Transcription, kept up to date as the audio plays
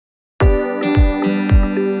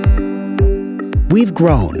We've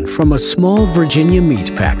grown from a small Virginia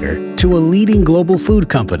meat packer to a leading global food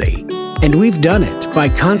company, and we've done it by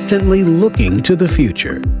constantly looking to the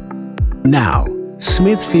future. Now,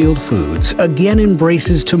 Smithfield Foods again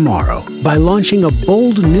embraces tomorrow by launching a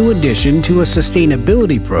bold new addition to a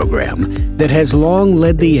sustainability program that has long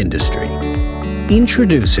led the industry.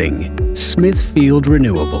 Introducing Smithfield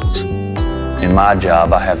Renewables. In my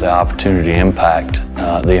job, I have the opportunity to impact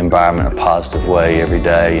the environment in a positive way every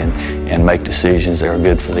day and make decisions that are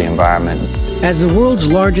good for the environment. As the world's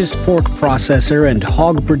largest pork processor and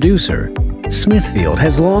hog producer, Smithfield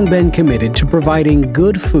has long been committed to providing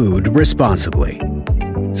good food responsibly.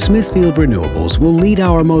 Smithfield Renewables will lead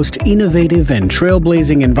our most innovative and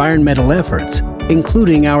trailblazing environmental efforts,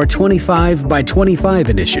 including our 25 by 25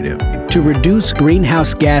 initiative to reduce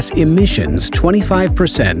greenhouse gas emissions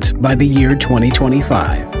 25% by the year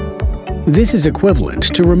 2025. This is equivalent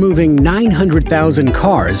to removing 900,000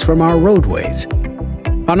 cars from our roadways.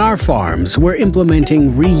 On our farms, we're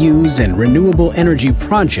implementing reuse and renewable energy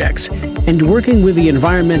projects and working with the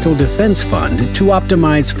Environmental Defense Fund to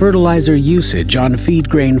optimize fertilizer usage on feed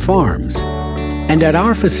grain farms. And at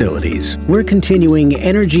our facilities, we're continuing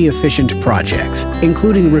energy-efficient projects,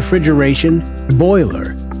 including refrigeration,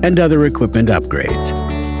 boiler, and other equipment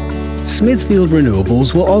upgrades. Smithfield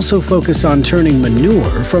Renewables will also focus on turning manure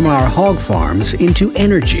from our hog farms into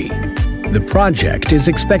energy. The project is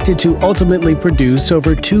expected to ultimately produce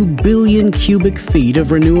over 2 billion cubic feet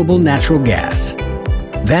of renewable natural gas.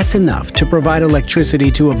 That's enough to provide electricity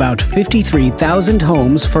to about 53,000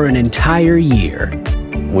 homes for an entire year.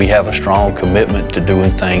 We have a strong commitment to doing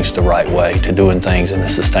things the right way, to doing things in a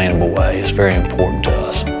sustainable way. It's very important to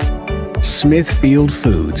us. Smithfield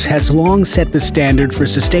Foods has long set the standard for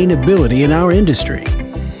sustainability in our industry.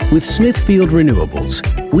 With Smithfield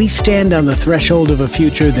Renewables, we stand on the threshold of a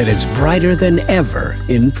future that is brighter than ever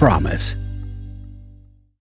in promise.